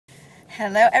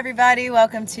Hello everybody,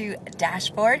 welcome to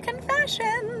Dashboard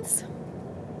Confessions.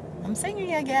 I'm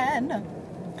singing again,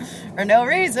 for no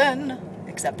reason,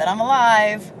 except that I'm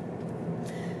alive.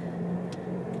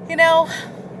 You know,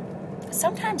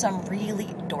 sometimes I'm really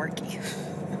dorky.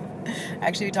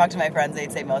 Actually, you talk to my friends,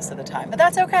 they'd say most of the time, but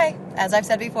that's okay. As I've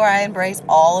said before, I embrace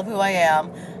all of who I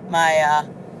am, my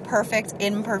perfect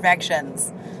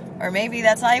imperfections. Or maybe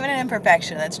that's not even an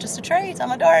imperfection, that's just a trait,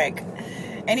 I'm a dork.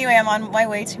 Anyway, I'm on my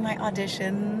way to my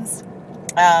auditions.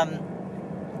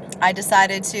 I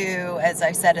decided to, as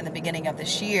I said in the beginning of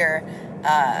this year,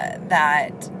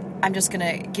 that I'm just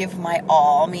going to give my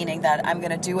all, meaning that I'm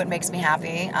going to do what makes me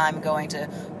happy. I'm going to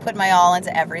put my all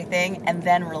into everything and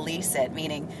then release it,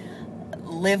 meaning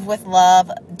live with love,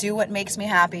 do what makes me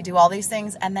happy, do all these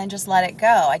things, and then just let it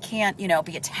go. I can't,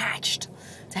 be attached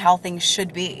to how things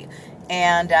should be.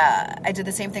 And I did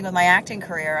the same thing with my acting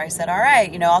career. I said, all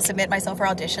right, I'll submit myself for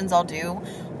auditions. I'll do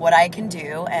what I can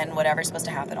do, and whatever's supposed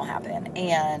to happen will happen.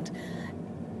 And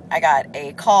I got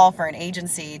a call for an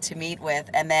agency to meet with,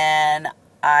 and then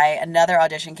another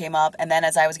audition came up. And then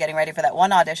as I was getting ready for that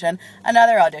one audition,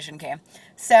 another audition came.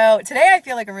 So today I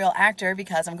feel like a real actor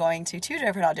because I'm going to two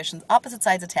different auditions, opposite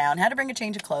sides of town. Had to bring a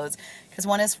change of clothes because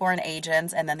one is for an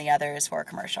agent and then the other is for a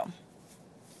commercial.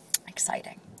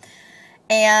 Exciting.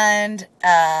 And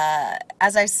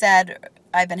as I said,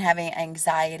 I've been having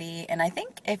anxiety, and I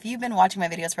think if you've been watching my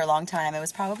videos for a long time, it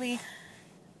was probably,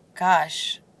 I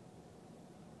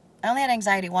only had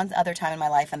anxiety one other time in my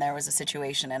life, and there was a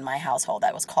situation in my household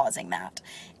that was causing that.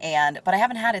 But I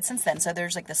haven't had it since then, so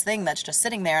there's like this thing that's just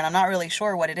sitting there, and I'm not really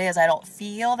sure what it is. I don't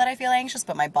feel that I feel anxious,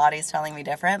 but my body's telling me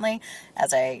differently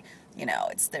as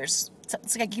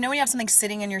it's like, when you have something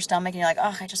sitting in your stomach and you're like,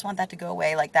 oh, I just want that to go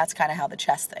away. Like, that's kind of how the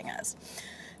chest thing is.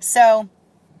 So,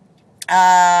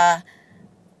 I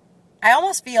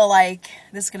almost feel like,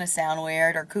 this is going to sound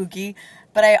weird or kooky,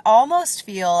 but I almost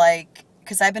feel like,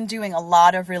 because I've been doing a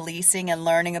lot of releasing and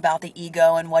learning about the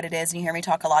ego and what it is, and you hear me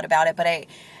talk a lot about it, but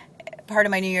part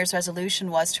of my New Year's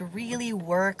resolution was to really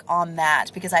work on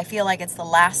that, because I feel like it's the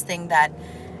last thing that,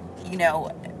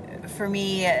 for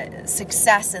me,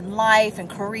 success in life and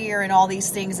career and all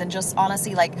these things, and just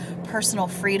honestly like personal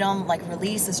freedom, like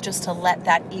release, is just to let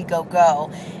that ego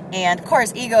go. And of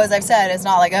course, ego, as I've said, is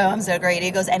not like, oh, I'm so great.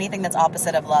 Ego is anything that's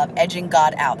opposite of love, edging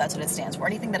God out. That's what it stands for.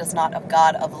 Anything that is not of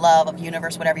God, of love, of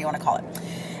universe, whatever you want to call it.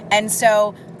 And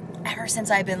so ever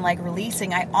since I've been like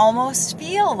releasing, I almost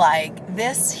feel like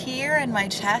this here in my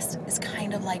chest is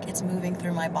kind of like it's moving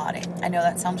through my body. I know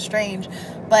that sounds strange,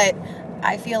 but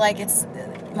I feel like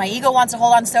my ego wants to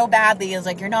hold on so badly. It's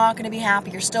like, you're not going to be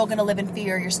happy. You're still going to live in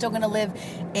fear. You're still going to live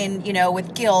in,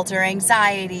 with guilt or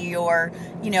anxiety or,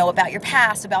 about your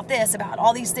past, about this, about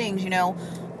all these things,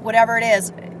 whatever it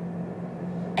is.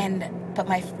 But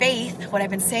my faith, what I've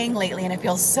been saying lately, and it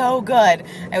feels so good.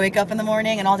 I wake up in the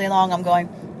morning and all day long I'm going,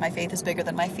 my faith is bigger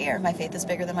than my fear. My faith is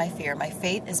bigger than my fear. My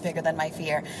faith is bigger than my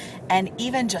fear. And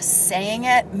even just saying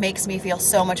it makes me feel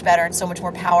so much better and so much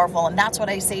more powerful. And that's what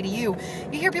I say to you.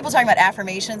 You hear people talking about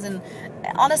affirmations, and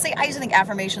honestly, I used to think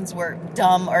affirmations were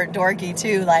dumb or dorky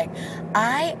too. Like,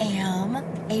 I am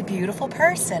a beautiful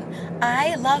person.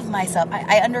 I love myself.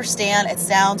 I understand it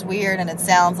sounds weird and it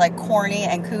sounds like corny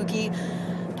and kooky.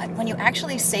 But when you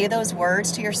actually say those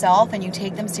words to yourself and you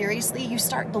take them seriously, you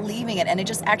start believing it, and it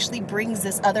just actually brings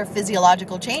this other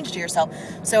physiological change to yourself.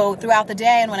 So throughout the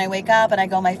day, and when I wake up and I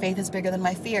go, my faith is bigger than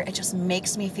my fear, it just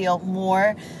makes me feel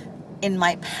more in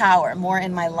my power, more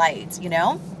in my light,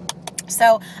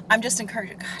 So I'm just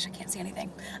encouraging, I can't see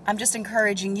anything. I'm just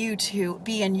encouraging you to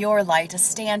be in your light, to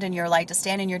stand in your light, to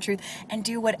stand in your truth, and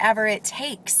do whatever it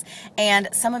takes. And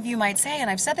some of you might say,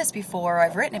 and I've said this before, or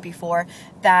I've written it before,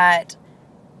 that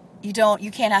you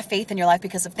can't have faith in your life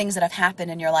because of things that have happened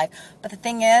in your life. But the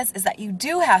thing is that you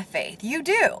do have faith. You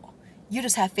do. You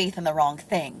just have faith in the wrong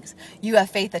things. You have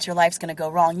faith that your life's going to go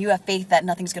wrong. You have faith that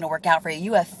nothing's going to work out for you.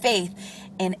 You have faith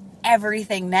in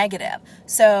everything negative.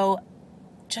 So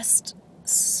just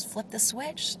flip the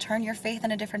switch. Turn your faith in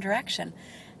a different direction.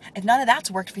 If none of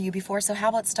that's worked for you before, so how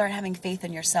about start having faith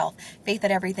in yourself? Faith that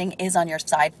everything is on your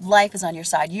side. Life is on your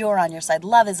side. You are on your side.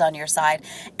 Love is on your side.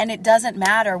 And it doesn't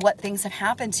matter what things have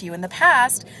happened to you in the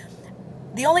past.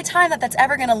 The only time that's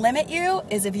ever going to limit you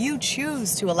is if you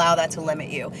choose to allow that to limit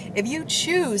you. If you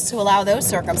choose to allow those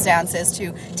circumstances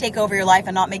to take over your life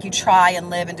and not make you try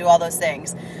and live and do all those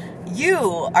things.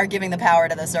 You are giving the power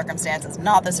to the circumstances,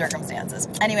 not the circumstances.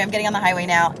 Anyway, I'm getting on the highway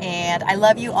now, and I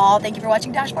love you all. Thank you for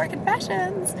watching Dashboard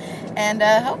Confessions. And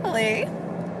hopefully,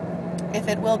 if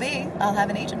it will be, I'll have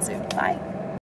an agent soon. Bye.